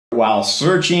while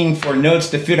searching for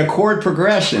notes to fit a chord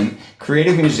progression,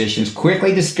 creative musicians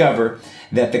quickly discover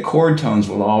that the chord tones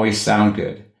will always sound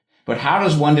good. But how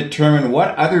does one determine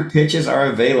what other pitches are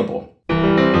available? Well,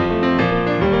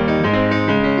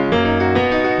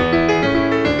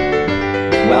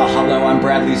 hello, I'm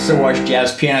Bradley Sowash,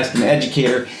 jazz pianist and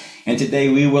educator, and today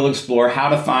we will explore how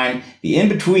to find the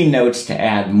in-between notes to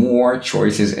add more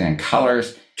choices and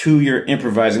colors to your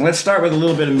improvising. Let's start with a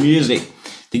little bit of music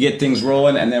to get things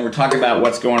rolling, and then we're talking about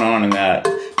what's going on in that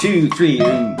 2, 3.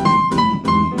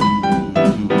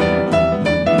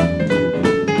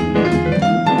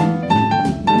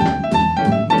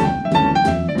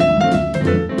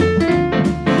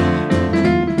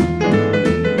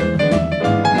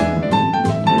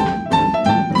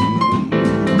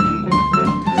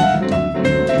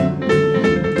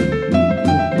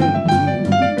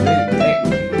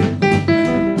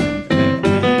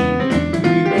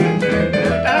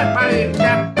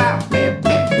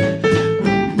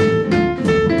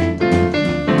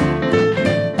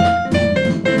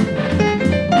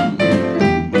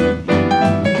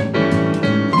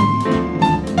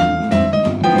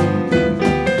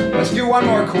 One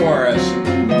more chorus.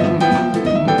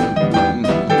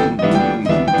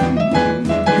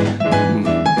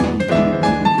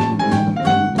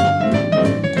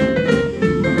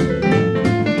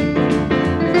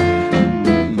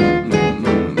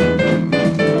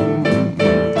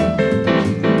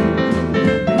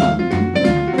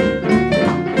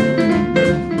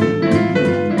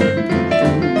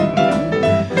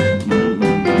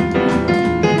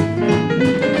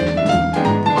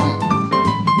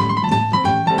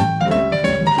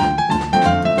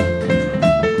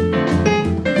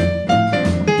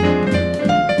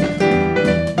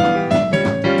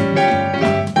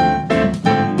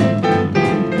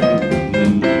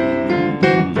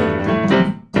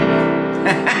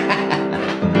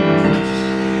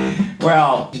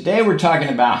 Well, today we're talking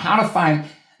about how to find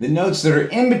the notes that are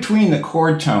in between the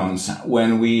chord tones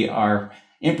when we are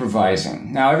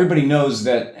improvising. Now, everybody knows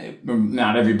that,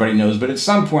 not everybody knows, but at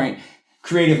some point,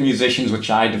 creative musicians, which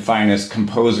I define as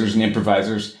composers and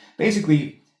improvisers,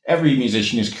 basically every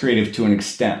musician is creative to an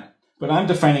extent, but I'm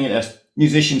defining it as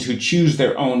musicians who choose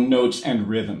their own notes and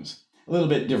rhythms. A little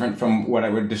bit different from what I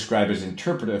would describe as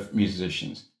interpretive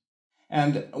musicians.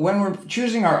 And when we're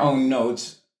choosing our own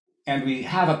notes, and we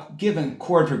have a given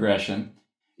chord progression,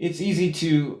 it's easy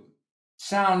to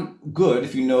sound good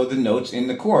if you know the notes in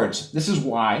the chords. This is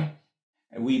why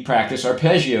we practice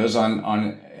arpeggios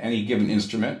on any given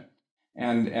instrument,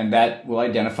 and that will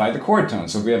identify the chord tone.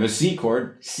 So if we have a C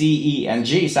chord, C, E, and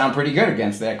G sound pretty good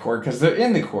against that chord because they're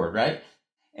in the chord, right?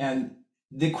 And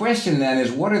the question then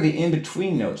is, what are the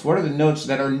in-between notes? What are the notes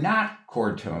that are not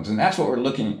chord tones? And that's what we're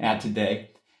looking at today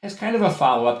as kind of a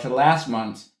follow-up to last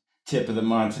month's tip of the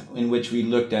month, in which we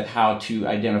looked at how to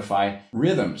identify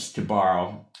rhythms to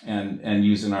borrow and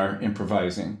use in our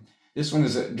improvising. This one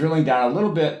is drilling down a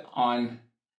little bit on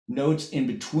notes in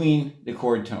between the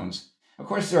chord tones. Of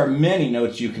course, there are many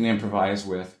notes you can improvise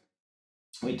with.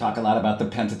 We talk a lot about the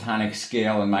pentatonic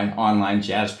scale in my online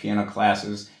jazz piano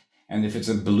classes. And if it's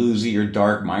a bluesy or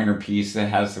dark minor piece that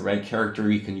has the right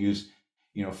character, you can use,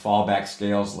 fallback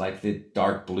scales like the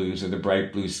dark blues or the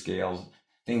bright blues scales.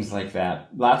 Things like that.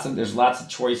 There's lots of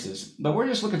choices, but we're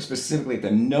just looking specifically at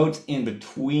the notes in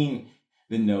between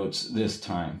the notes this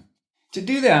time. To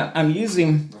do that, I'm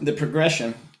using the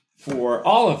progression for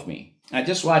All of Me. I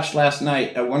just watched last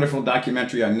night a wonderful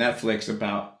documentary on Netflix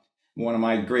about one of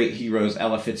my great heroes,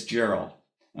 Ella Fitzgerald.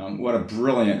 What a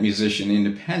brilliant musician,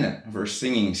 independent of her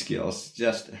singing skills.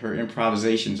 Just her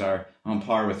improvisations are on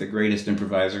par with the greatest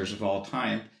improvisers of all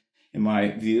time, in my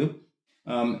view.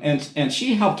 And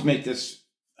she helped make this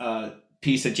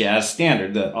piece of jazz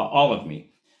standard, the All of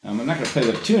Me. I'm not going to play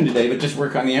the tune today, but just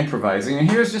work on the improvising. And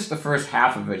here's just the first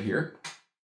half of it here.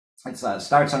 It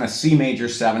starts on a C major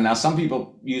 7. Now, some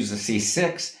people use a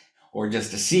C6 or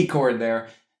just a C chord there.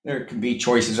 There can be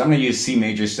choices. I'm going to use C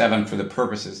major 7 for the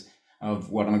purposes of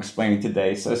what I'm explaining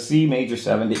today. So C major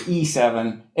 7 to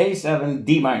E7, A7,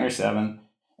 D minor 7,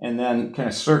 and then kind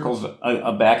of circles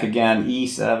back again,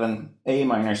 E7, A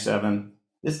minor 7,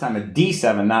 this time a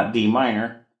D7, not D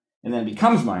minor, and then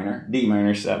becomes minor, D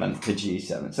minor 7 to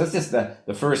G7. So that's just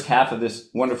the first half of this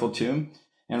wonderful tune.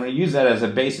 And I'm going to use that as a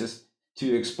basis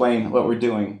to explain what we're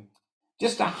doing.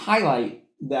 Just to highlight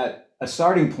that a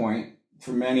starting point for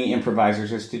many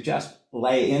improvisers is to just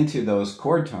lay into those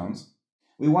chord tones.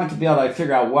 We want to be able to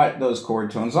figure out what those chord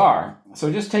tones are.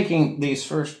 So just taking these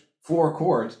first 4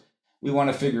 chords, we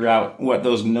want to figure out what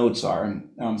those notes are.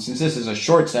 And since this is a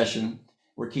short session,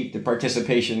 we'll keep the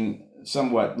participation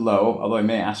somewhat low, although I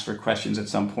may ask for questions at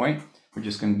some point. We're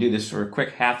just going to do this for a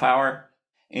quick half hour.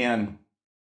 And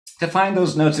to find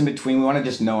those notes in between, we want to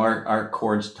just know our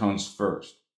chords tones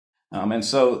first. And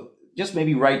so just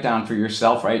maybe write down for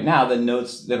yourself right now the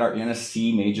notes that are in a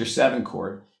C major 7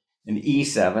 chord, an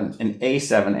E7, an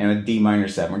A7, and a D minor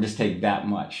 7. We'll just take that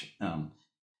much.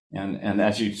 And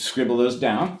as you scribble those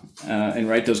down and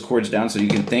write those chords down so you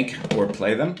can think or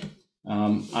play them,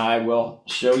 I will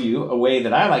show you a way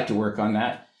that I like to work on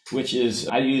that, which is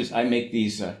I make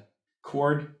these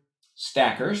chord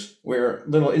stackers where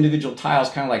little individual tiles,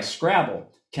 kind of like Scrabble,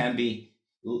 can be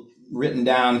written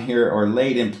down here or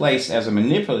laid in place as a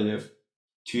manipulative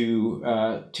to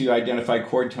identify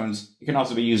chord tones. It can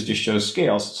also be used to show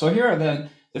scales. So here are then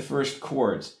the first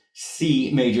chords.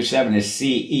 C major 7 is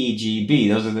C, E, G, B.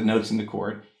 Those are the notes in the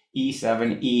chord.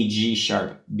 E7, E, G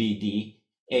sharp, B, D.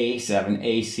 A7,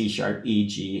 A, C sharp, E,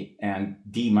 G, and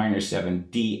D minor 7,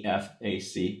 D, F, A,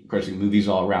 C. Of course, we move these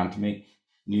all around to make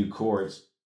new chords.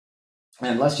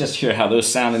 And let's just hear how those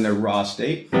sound in their raw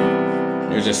state.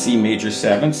 There's a C major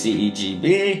 7, C, E, G,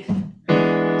 B,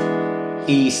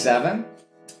 E7.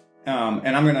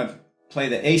 And I'm going to play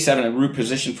the A7 in root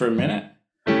position for a minute,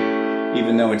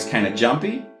 even though it's kind of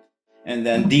jumpy. And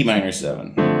then D minor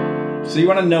 7. So you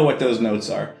want to know what those notes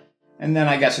are. And then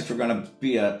I guess if we're going to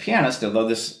be a pianist, although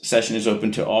this session is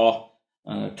open to all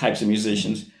types of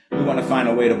musicians, we want to find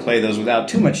a way to play those without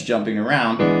too much jumping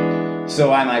around.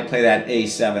 So I might play that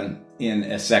A7 in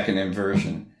a second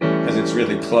inversion because it's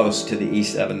really close to the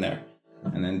E7 there.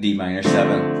 And then D minor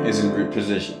 7 is in root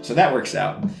position. So that works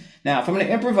out. Now, if I'm going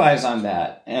to improvise on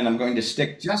that and I'm going to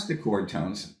stick just to chord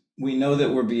tones, we know that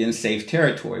we'll be in safe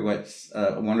territory. What's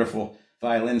a wonderful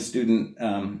violin student,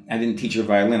 I didn't teach her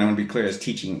violin, I want to be clear, as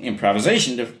teaching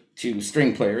improvisation to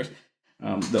string players,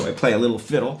 though I play a little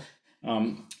fiddle.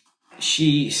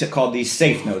 She called these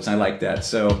safe notes, and I like that.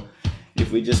 So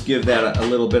if we just give that a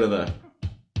little bit of a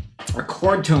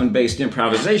chord tone-based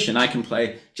improvisation, I can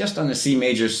play just on the C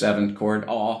major 7 chord,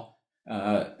 all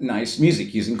nice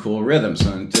music using cool rhythms. So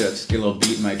let's get a little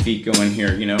beat in my feet going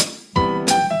here, you know.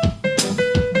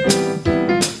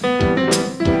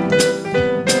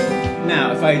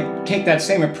 Now, if I take that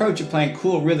same approach of playing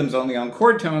cool rhythms only on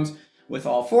chord tones with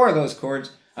all 4 of those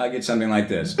chords, I get something like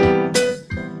this.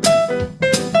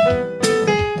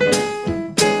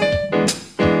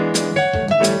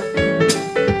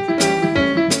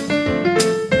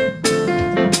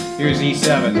 Here's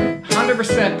E7,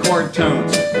 100% chord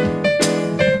tones.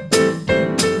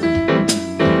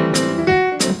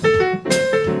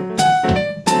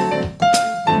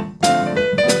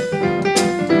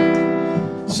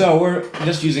 So we're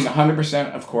just using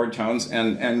 100% of chord tones,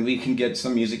 and we can get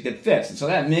some music that fits. And so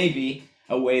that may be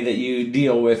a way that you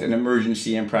deal with an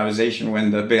emergency improvisation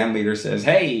when the band leader says,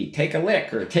 hey, take a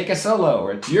lick, or take a solo,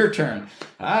 or it's your turn.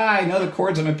 I know the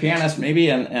chords, I'm a pianist,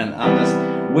 maybe, and I'll just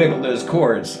wiggle those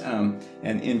chords and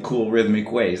in cool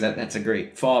rhythmic ways. That's a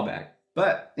great fallback.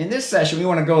 But in this session, we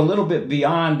want to go a little bit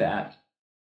beyond that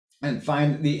and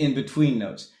find the in-between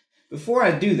notes. Before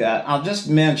I do that, I'll just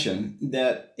mention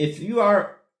that if you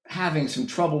are having some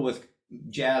trouble with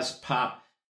jazz pop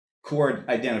chord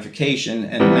identification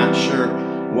and not sure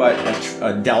what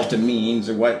a delta means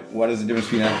or what is the difference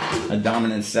between a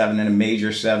dominant 7 and a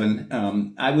major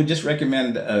 7, I would just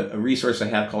recommend a resource I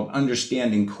have called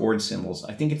Understanding Chord Symbols.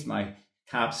 I think it's my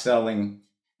top-selling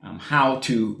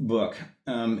how-to book.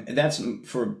 That's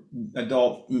for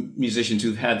adult musicians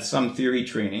who've had some theory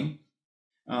training.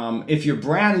 If you're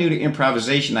brand new to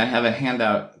improvisation, I have a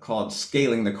handout called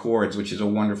Scaling the Chords, which is a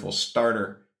wonderful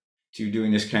starter to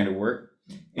doing this kind of work.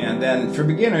 And then for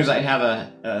beginners, I have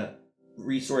a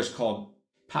resource called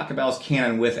Pachelbel's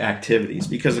Canon with Activities,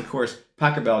 because of course,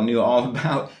 Pachelbel knew all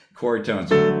about chord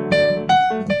tones.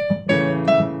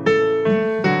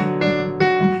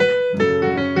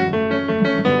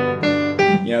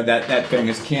 You know, that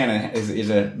famous canon is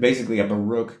basically a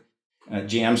Baroque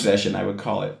jam session, I would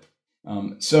call it.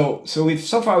 So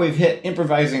far we've hit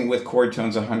improvising with chord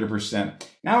tones 100%.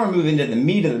 Now we're moving to the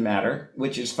meat of the matter,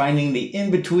 which is finding the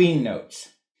in-between notes,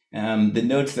 the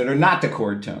notes that are not the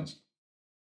chord tones.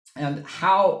 And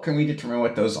how can we determine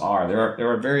what those are? There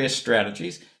are various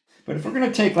strategies, but if we're going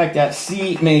to take like that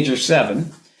C major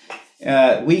 7,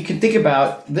 we can think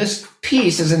about this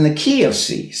piece is in the key of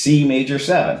C, C major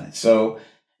 7. So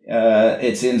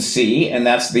it's in C, and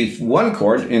that's the one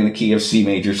chord in the key of C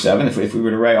major 7. If we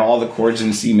were to write all the chords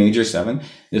in C major 7,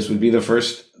 this would be the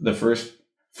first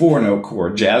 4-note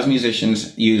chord. Jazz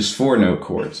musicians use 4-note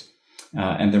chords.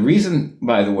 And the reason,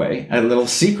 by the way, a little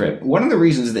secret, one of the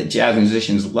reasons that jazz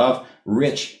musicians love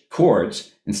rich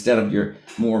chords instead of your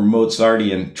more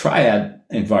Mozartian triad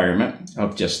environment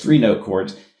of just 3-note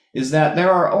chords is that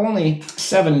there are only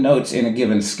 7 notes in a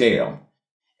given scale.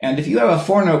 And if you have a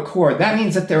 4-note chord, that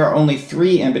means that there are only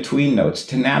 3 in-between notes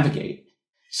to navigate.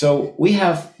 So we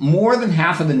have more than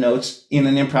half of the notes in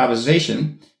an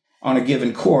improvisation on a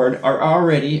given chord are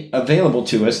already available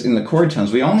to us in the chord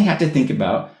tones. We only have to think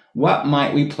about what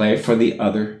might we play for the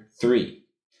other 3.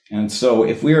 And so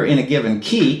if we are in a given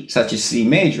key, such as C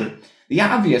major, the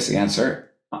obvious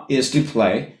answer is to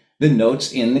play the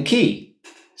notes in the key.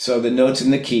 So the notes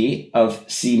in the key of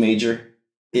C major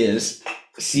is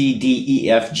C, D, E,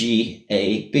 F, G,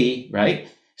 A, B, right?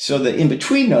 So the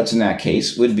in-between notes in that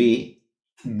case would be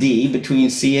D between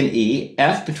C and E,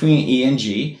 F between E and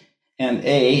G, and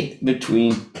A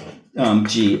between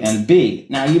G and B.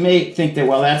 Now you may think that,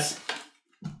 well, that's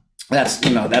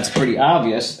pretty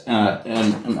obvious,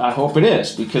 and I hope it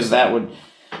is, because that would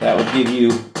give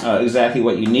you exactly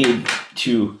what you need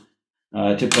to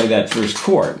play that first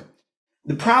chord.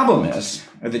 The problem is,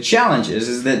 or the challenge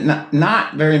is that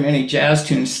not very many jazz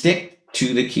tunes stick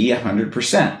to the key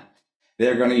 100%.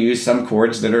 They're going to use some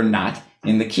chords that are not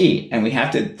in the key, and we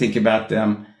have to think about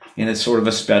them in a sort of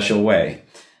a special way.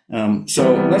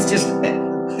 So let's just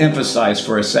emphasize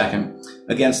for a second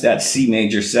against that C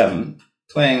major 7,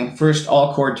 playing first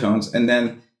all chord tones and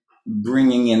then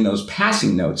bringing in those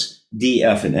passing notes, D,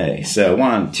 F, and A. So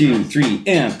 1, 2, 3,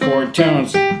 and chord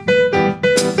tones.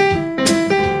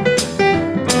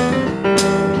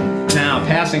 Now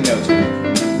passing notes.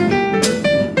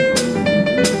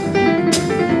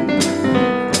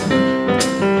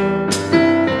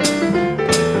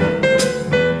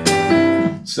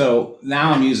 So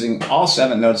now I'm using all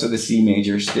 7 notes of the C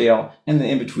major scale, and the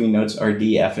in-between notes are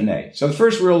D, F, and A. So the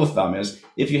first rule of thumb is,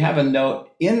 if you have a note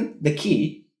in the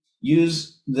key,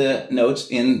 use the notes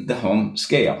in the home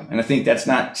scale. And I think that's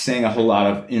not saying a whole lot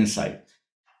of insight.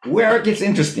 Where it gets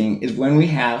interesting is when we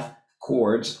have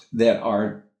chords that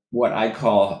are what I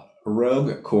call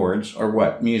rogue chords, or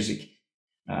what music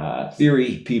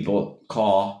theory people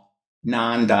call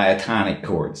non-diatonic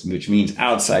chords, which means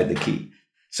outside the key.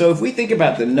 So if we think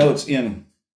about the notes in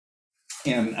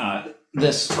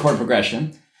this chord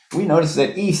progression, we notice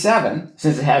that E7,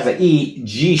 since it has an E,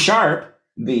 G sharp,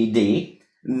 B, D,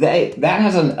 that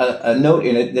has a note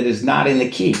in it that is not in the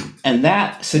key. And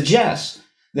that suggests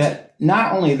that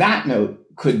not only that note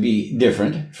could be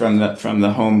different from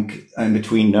the home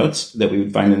in-between notes that we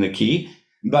would find in the key,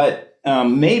 but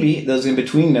maybe those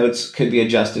in-between notes could be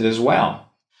adjusted as well.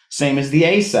 Same as the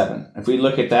A7. If we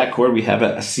look at that chord, we have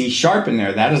a C sharp in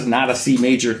there. That is not a C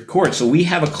major chord. So we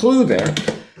have a clue there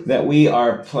that we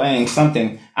are playing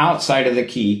something outside of the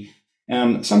key.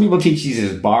 Some people teach these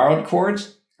as borrowed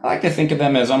chords. I like to think of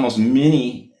them as almost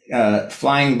mini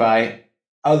flying by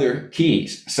other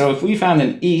keys. So if we found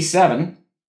an E7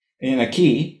 in a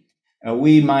key,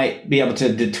 we might be able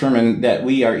to determine that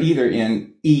we are either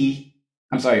in A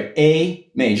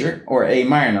major or A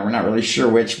minor. We're not really sure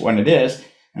which one it is.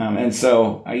 And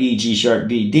so E, G sharp,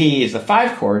 B, D is the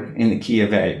 5 chord in the key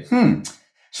of A.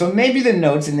 So maybe the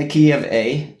notes in the key of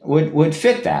A would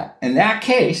fit that. In that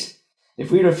case, if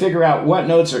we were to figure out what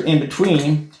notes are in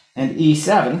between and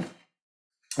E7,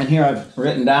 and here I've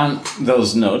written down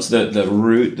those notes, the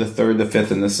root, the 3rd, the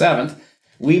 5th, and the 7th,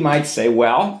 we might say,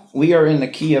 well, we are in the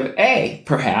key of A,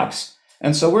 perhaps.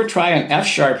 And so we're trying F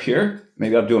sharp here.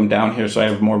 Maybe I'll do them down here so I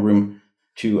have more room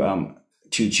to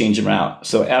change them out.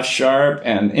 So F sharp,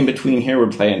 and in between here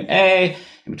we're playing A,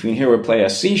 in between here we'll play a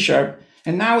C sharp,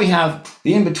 and now we have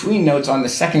the in-between notes on the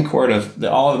 2nd chord of the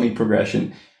all of me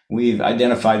progression. We've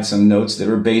identified some notes that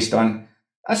are based on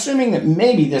assuming that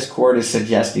maybe this chord is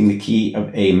suggesting the key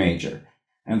of A major.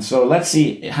 And so let's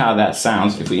see how that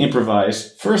sounds if we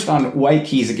improvise first on white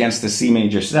keys against the C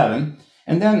major 7,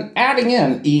 and then adding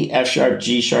in E, F sharp,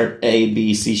 G sharp, A,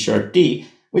 B, C sharp, D,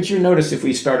 which you notice if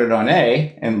we started on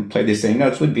A and played the same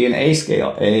notes would be an A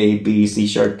scale. A, B, C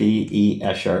sharp, D, E,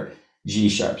 F sharp, G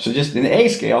sharp. So just an A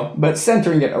scale, but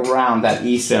centering it around that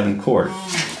E7 chord.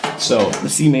 So the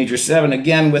C major 7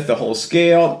 again with the whole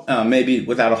scale, maybe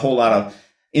without a whole lot of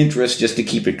interest just to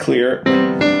keep it clear.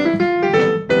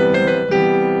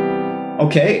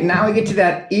 Okay, now we get to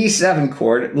that E7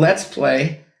 chord. Let's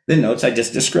play the notes I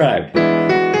just described.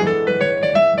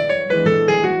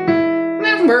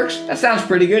 That works. That sounds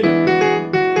pretty good.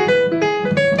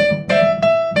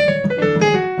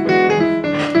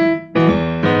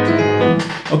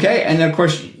 Okay, and then of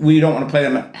course we don't want to play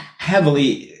them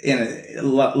heavily in a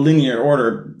linear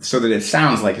order so that it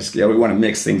sounds like a scale. We want to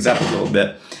mix things up a little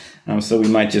bit. So we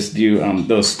might just do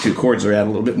those 2 chords or add a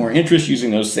little bit more interest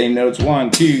using those same notes.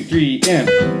 1, 2, 3, and.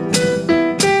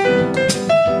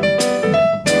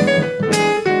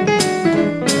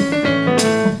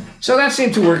 So that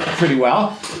seemed to work pretty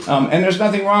well. And there's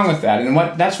nothing wrong with that. And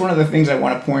that's one of the things I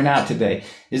want to point out today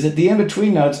is that the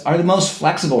in-between notes are the most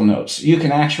flexible notes. You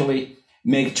can actually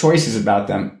make choices about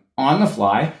them on the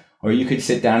fly, or you could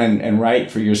sit down and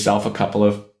write for yourself a couple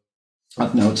of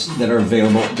notes that are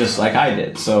available just like I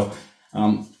did. So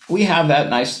we have that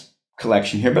nice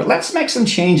collection here, but let's make some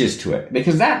changes to it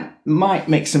because that might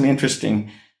make some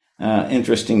interesting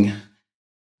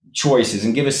choices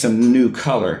and give us some new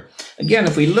color. Again,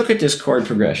 if we look at this chord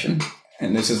progression,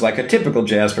 and this is like a typical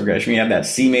jazz progression, we have that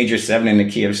C major 7 in the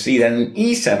key of C, then an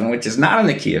E7, which is not in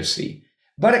the key of C,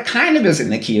 but it kind of is in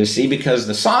the key of C because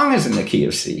the song is in the key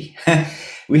of C.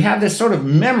 We have this sort of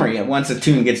memory of once a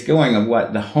tune gets going of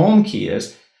what the home key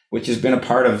is, which has been a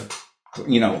part of,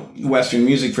 Western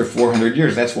music for 400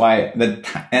 years. That's why the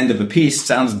end of a piece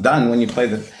sounds done when you play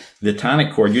the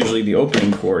tonic chord, usually the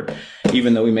opening chord,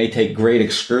 even though we may take great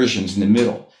excursions in the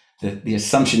middle. The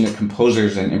assumption that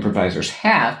composers and improvisers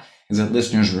have is that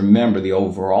listeners remember the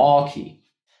overall key.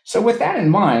 So with that in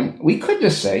mind, we could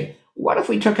just say, what if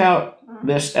we took out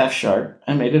this F sharp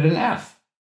and made it an F?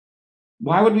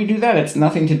 Why would we do that? It's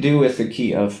nothing to do with the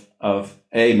key of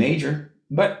A major,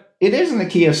 but it is in the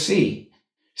key of C.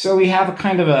 So we have a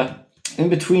kind of a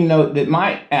in-between note that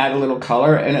might add a little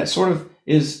color, and it sort of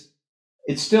is,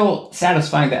 it's still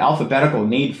satisfying the alphabetical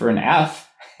need for an F,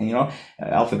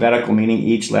 alphabetical meaning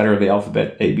each letter of the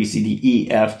alphabet, A, B, C, D,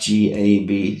 E, F, G, A,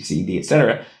 B, C, D,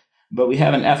 etc. But we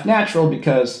have an F natural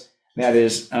because that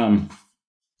is, in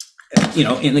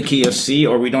the key of C,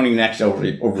 or we don't even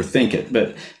actually overthink it.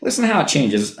 But listen to how it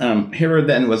changes. Here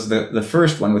then was the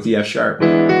first one with the F sharp.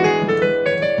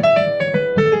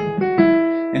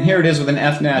 And here it is with an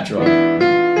F natural.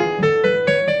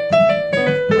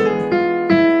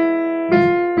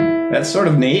 That's sort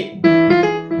of neat.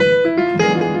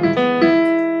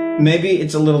 Maybe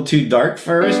it's a little too dark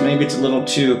for us. Maybe it's a little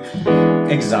too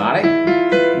exotic.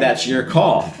 That's your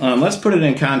call. Let's put it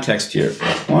in context here.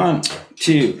 1,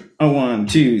 2, 1,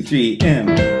 2, 3, M.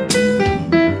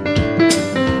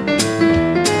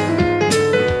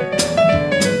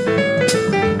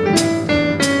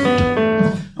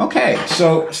 Okay,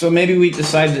 so maybe we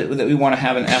decided that we want to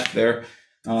have an F there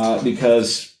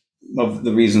because of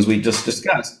the reasons we just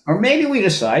discussed. Or maybe we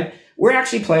decide we're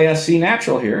actually playing a C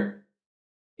natural here,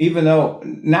 even though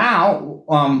now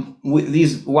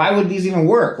why would these even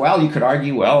work? Well, you could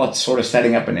argue, well, it's sort of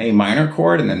setting up an A minor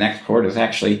chord, and the next chord is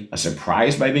actually a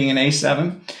surprise by being an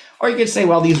A7. Or you could say,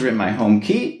 well, these are in my home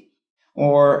key,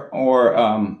 or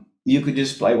you could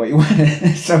just play what you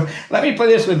want. So let me play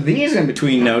this with these in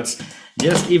between notes.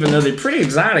 Just even though they're pretty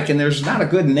exotic, and there's not a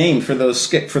good name for the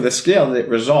scale that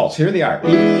results. Here they are: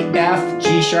 E, F,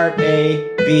 G sharp,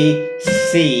 A, B,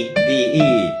 C, D,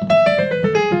 E.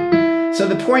 So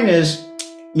the point is,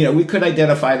 we could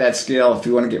identify that scale. If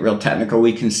we want to get real technical,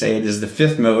 we can say it is the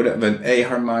fifth mode of an A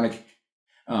harmonic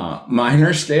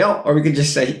minor scale, or we could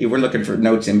just say we're looking for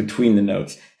notes in between the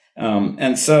notes.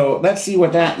 And so let's see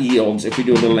what that yields if we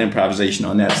do a little improvisation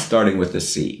on that, starting with the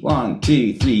C. 1,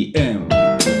 2, 3, M.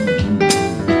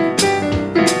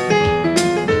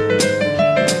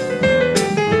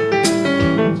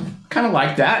 Kind of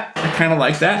like that. I kind of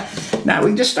like that. Now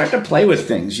we just start to play with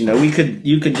things. You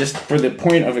could just, for the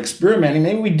point of experimenting,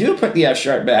 maybe we do put the F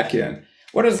sharp back in.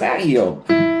 What does that yield?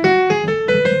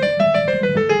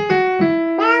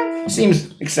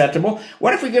 Seems acceptable.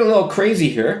 What if we get a little crazy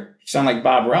here? Sound like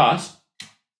Bob Ross.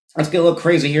 Let's get a little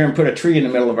crazy here and put a tree in the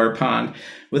middle of our pond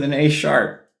with an A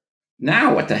sharp.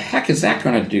 Now what the heck is that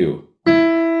going to do?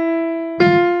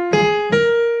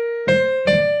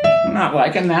 I'm not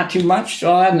liking that too much,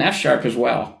 so I'll add an F sharp as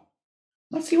well.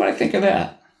 Let's see what I think of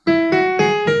that.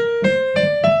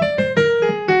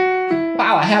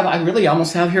 Wow, I really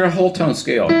almost have here a whole tone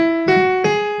scale.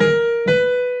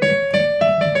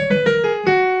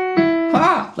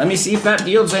 Let me see if that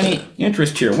yields any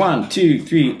interest here. 1, 2,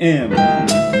 3, M.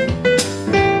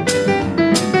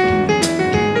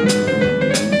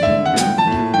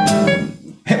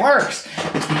 It works.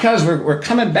 It's because we're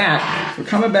coming back. We're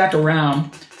coming back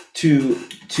around to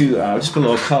just put a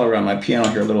little color on my piano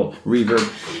here, a little reverb.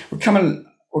 We're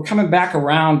coming back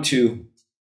around to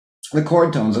the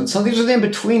chord tones, and so these are the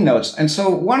in-between notes. And so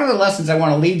one of the lessons I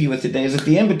want to leave you with today is that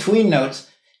the in-between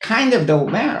notes kind of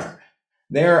don't matter.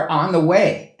 They're on the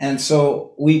way. And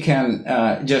so we can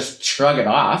just shrug it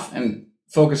off and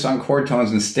focus on chord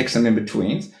tones and stick some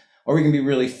in-betweens. Or we can be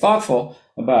really thoughtful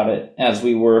about it as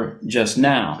we were just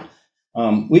now.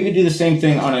 We could do the same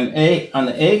thing on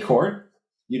the A chord.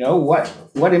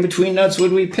 What in-between notes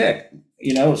would we pick?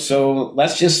 So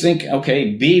let's just think,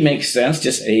 okay, B makes sense,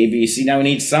 just A, B, C. Now we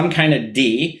need some kind of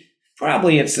D.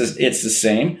 Probably it's the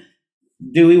same.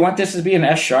 Do we want this to be an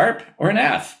F sharp or an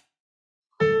F?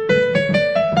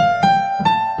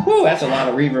 Whew, that's a lot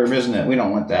of reverb, isn't it? We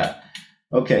don't want that.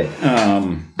 Okay.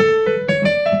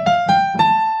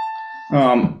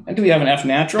 Do we have an F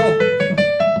natural?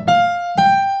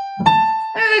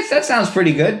 That sounds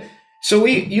pretty good. So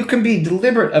you can be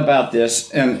deliberate about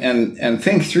this and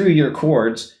think through your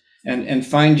chords and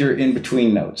find your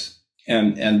in-between notes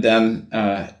and then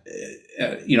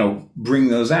bring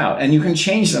those out. And you can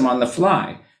change them on the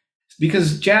fly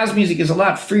because jazz music is a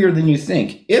lot freer than you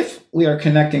think. If we are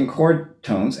connecting chord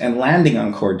tones and landing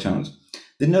on chord tones,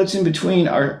 the notes in between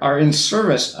are in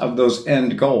service of those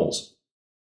end goals.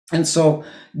 And so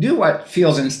do what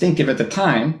feels instinctive at the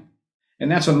time,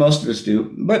 and that's what most of us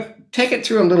do, but take it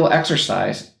through a little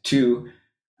exercise to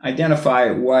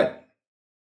identify what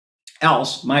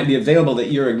else might be available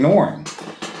that you're ignoring.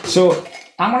 So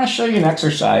I'm going to show you an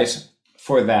exercise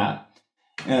for that.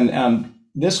 And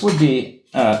this would be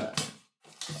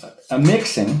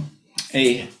mixing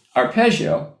a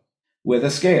arpeggio with a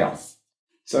scale.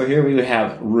 So here we would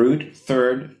have root,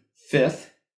 third,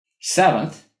 fifth,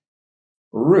 seventh,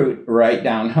 root, right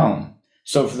down home.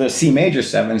 So for the C major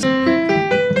sevens,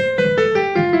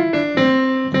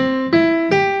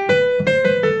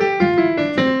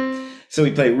 so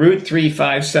we play root, 3,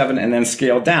 5, 7, and then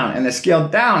scale down. And the scale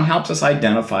down helps us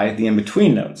identify the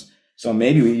in-between notes. So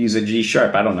maybe we use a G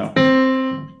sharp, I don't know.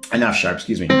 An F sharp,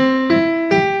 excuse me.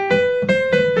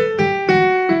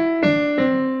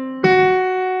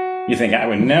 You think I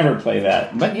would never play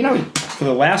that. But you know, for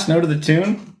the last note of the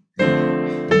tune,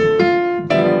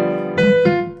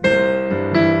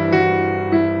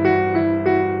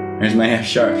 there's my F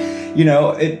sharp. You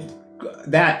know,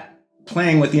 that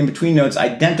playing with the in-between notes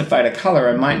identified a color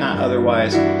I might not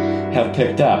otherwise have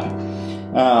picked up.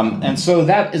 And so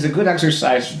that is a good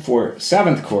exercise for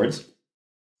seventh chords.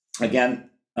 Again,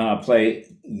 play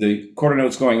the quarter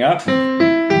notes going up,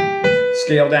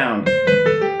 scale down.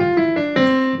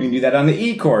 We can do that on the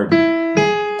E chord.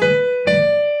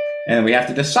 And we have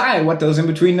to decide what those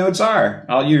in-between notes are.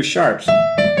 I'll use sharps.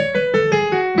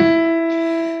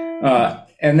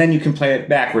 And then you can play it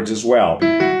backwards as well.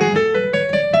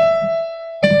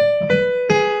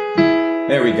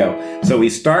 There we go. So we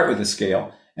start with the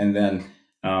scale and then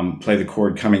play the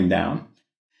chord coming down.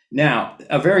 Now,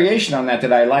 a variation on that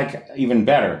I like even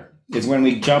better is when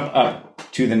we jump up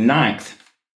to the ninth.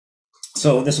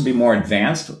 So this will be more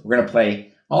advanced. We're going to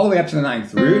play all the way up to the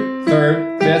ninth. Root,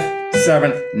 third, fifth,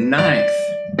 seventh, ninth.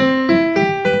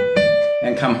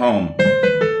 And come home.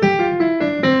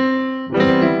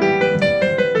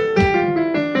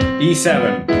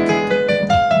 E7.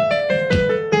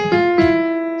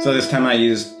 So this time I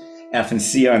used F and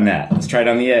C on that. Let's try it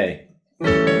on the A.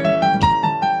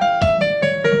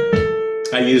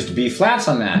 I used B flats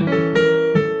on that.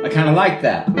 I kind of like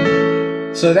that.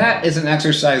 So that is an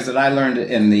exercise that I learned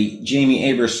in the Jamie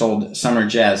Aebersold Summer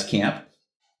Jazz Camp.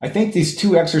 I think these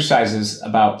two exercises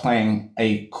about playing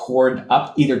a chord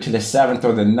up either to the seventh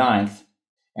or the ninth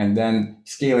and then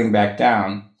scaling back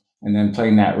down and then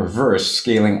playing that reverse,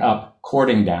 scaling up,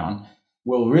 chording down,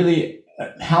 will really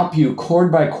help you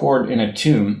chord by chord in a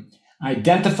tune,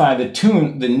 identify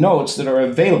the notes that are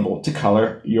available to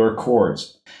color your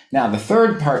chords. Now, the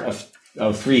third part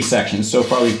of three sections, so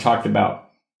far we've talked about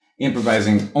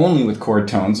improvising only with chord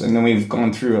tones, and then we've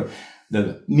gone through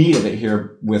the meat of it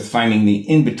here with finding the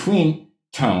in-between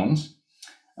tones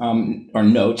or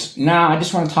notes. Now, I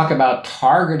just want to talk about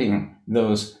targeting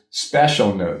those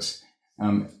special notes.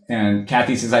 And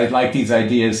Kathy says, I like these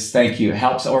ideas. Thank you. It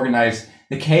helps organize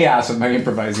the chaos of my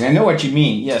improvising. I know what you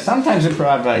mean. Yeah, sometimes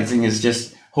improvising is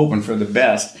just hoping for the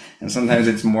best, and sometimes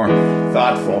it's more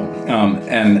thoughtful.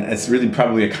 And it's really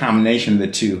probably a combination of the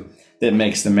two that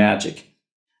makes the magic.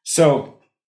 So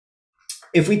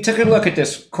if we took a look at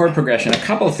this chord progression, a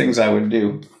couple of things I would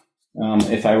do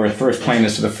if I were first playing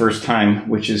this for the first time,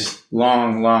 which is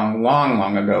long, long, long,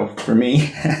 long ago for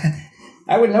me,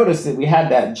 I would notice that we had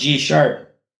that G sharp,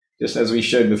 just as we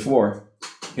showed before.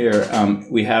 Here,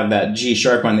 we have that G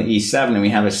sharp on the E7, and we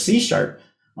have a C sharp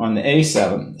on the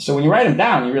A7. So when you write them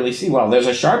down, you really see, well, there's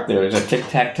a sharp there, there's a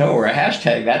tic-tac-toe or a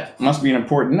hashtag. That must be an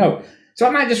important note. So I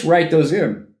might just write those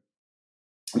in.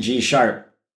 G sharp.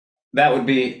 That would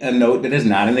be a note that is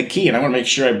not in the key, and I want to make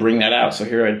sure I bring that out. So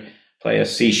here I'd play a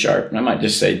C sharp, and I might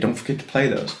just say, don't forget to play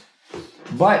those.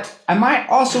 But I might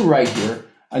also write here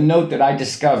a note that I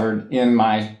discovered in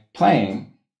my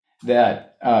playing, that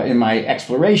in my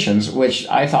explorations, which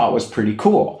I thought was pretty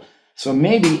cool. So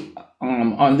maybe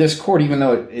on this chord, even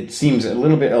though it seems a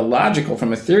little bit illogical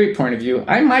from a theory point of view,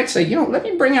 I might say, you know, let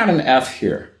me bring out an F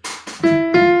here.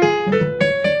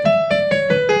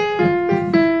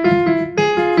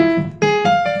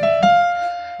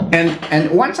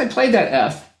 And once I played that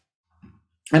F,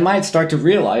 I might start to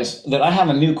realize that I have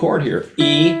a new chord here.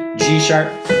 E, G sharp,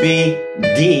 B,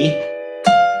 D,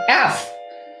 F.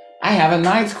 I have a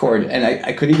ninth chord, and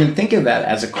I could even think of that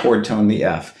as a chord tone, the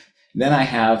F. Then I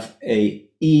have a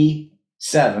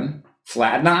E7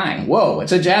 flat 9. Whoa,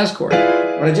 it's a jazz chord.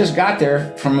 But I just got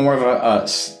there from more of a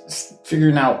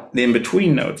figuring out the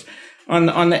in-between notes. On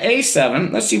the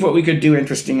A7, let's see what we could do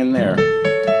interesting in there.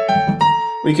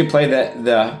 We could play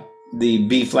the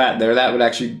B flat there. That would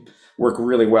actually work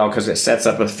really well because it sets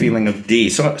up a feeling of D.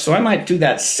 So I might do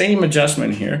that same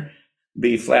adjustment here,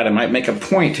 B flat. I might make a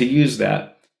point to use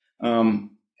that. And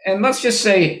let's just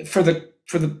say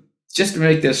just to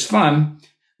make this fun,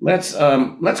 let's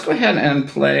go ahead and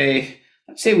play.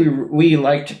 Let's say we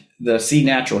liked the C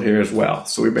natural here as well.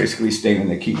 So we're basically staying in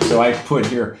the key. So I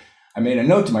made a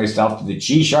note to myself, the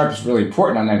G sharp is really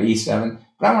important on that E7,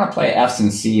 but I want to play Fs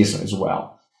and Cs as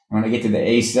well. And when I get to the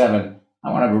A7,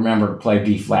 I want to remember to play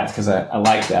B flats because I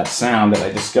like that sound that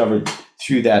I discovered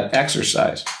through that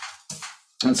exercise.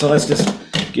 And so let's just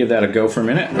give that a go for a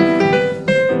minute.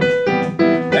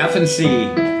 F and C.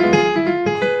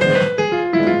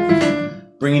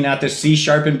 Bringing out the C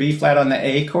sharp and B flat on the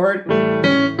A chord.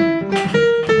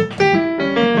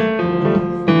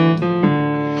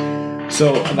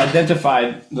 So I've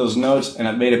identified those notes and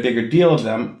I've made a bigger deal of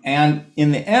them. And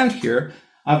in the end here,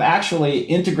 I've actually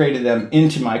integrated them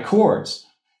into my chords.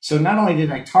 So not only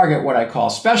did I target what I call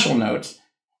special notes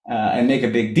and make a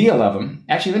big deal of them,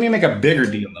 actually, let me make a bigger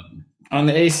deal of them. On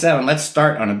the A7, let's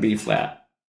start on a B flat.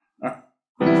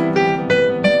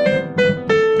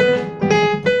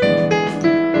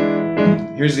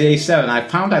 Here's the A7. I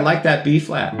found I like that B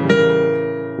flat.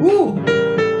 Woo!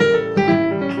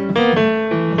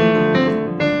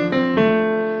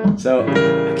 So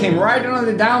I came right on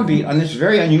the downbeat on this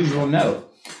very unusual note.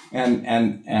 And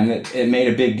it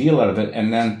made a big deal out of it.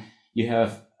 And then you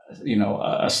have,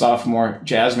 a sophomore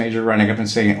jazz major running up and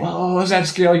saying, well, what was that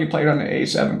scale you played on the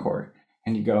A7 chord?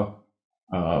 And you go,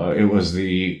 it was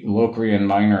the Locrian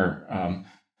minor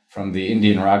from the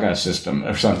Indian raga system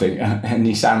or something. And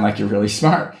you sound like you're really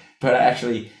smart, but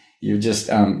actually you're just,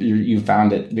 you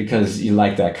found it because you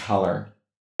like that color.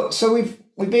 So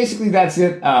we basically, that's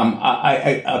it.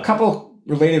 A couple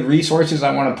related resources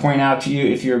I want to point out to you.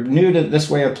 If you're new to this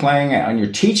way of playing and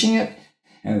you're teaching it,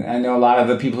 and I know a lot of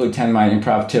the people who attend my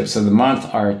improv tips of the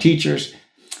month are teachers,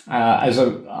 as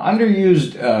an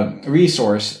underused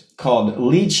resource called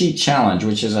Lead Sheet Challenge,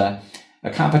 which is a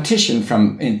competition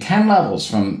in 10 levels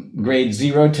from grade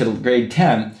 0 to grade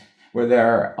 10, where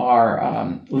there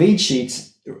are lead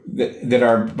sheets that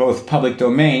are both public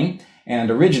domain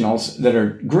and originals that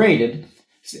are graded.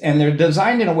 And they're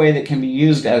designed in a way that can be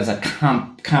used as a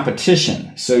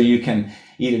competition. So you can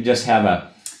either just have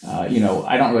I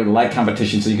don't really like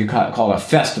competition, so you could call it a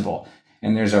festival.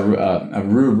 And there's a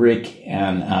rubric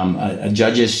and a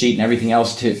judge's sheet and everything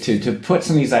else to put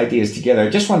some of these ideas together. I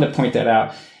just wanted to point that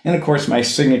out. And of course, my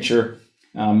signature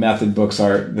method books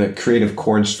are the Creative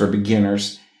Chords for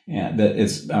Beginners. That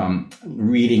is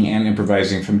reading and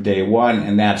improvising from day one,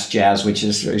 and that's jazz, which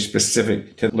is very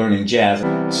specific to learning jazz.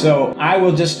 So I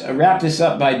will just wrap this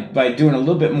up by doing a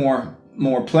little bit more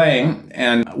playing.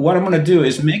 And what I'm going to do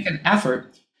is make an effort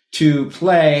to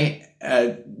play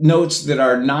notes that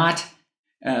are not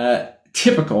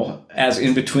typical as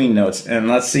in-between notes. And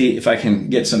let's see if I can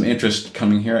get some interest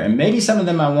coming here. And maybe some of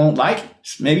them I won't like.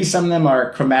 Maybe some of them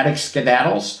are chromatic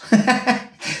skedaddles.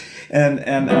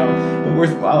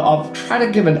 I'll try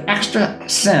to give an extra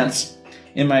sense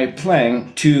in my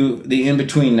playing to the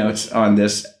in-between notes on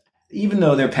this, even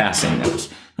though they're passing notes.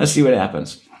 Let's see what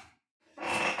happens.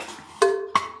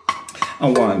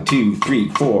 1, 2, 3,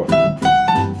 4.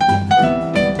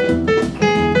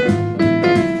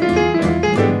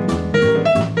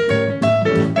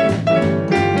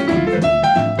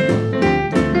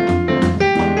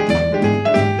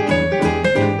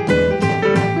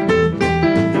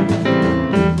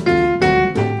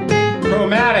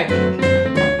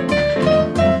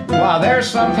 Wow, there's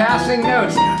some passing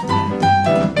notes.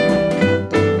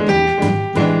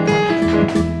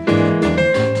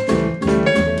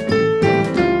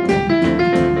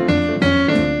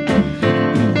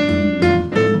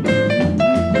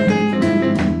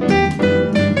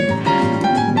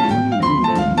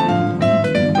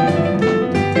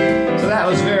 So that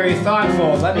was very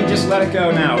thoughtful. Let me just let it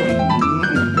go now.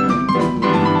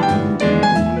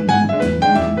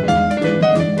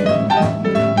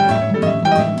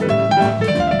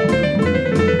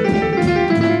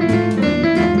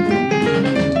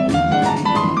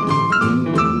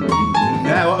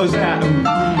 What was that?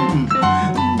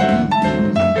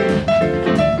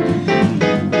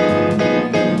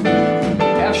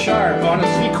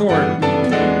 chord.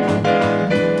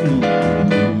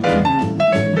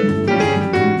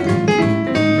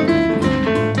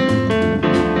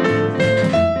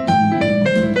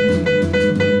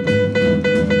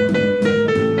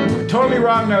 Totally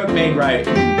wrong note made right.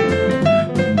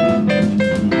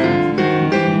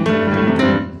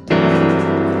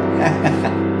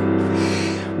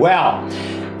 Well,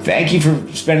 thank you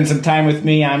for spending some time with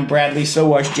me. I'm Bradley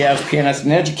Sowash, jazz pianist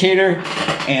and educator.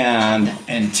 And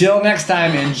until next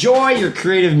time, enjoy your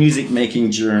creative music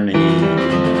making journey.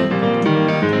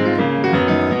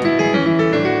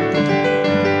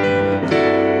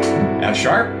 F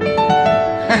sharp.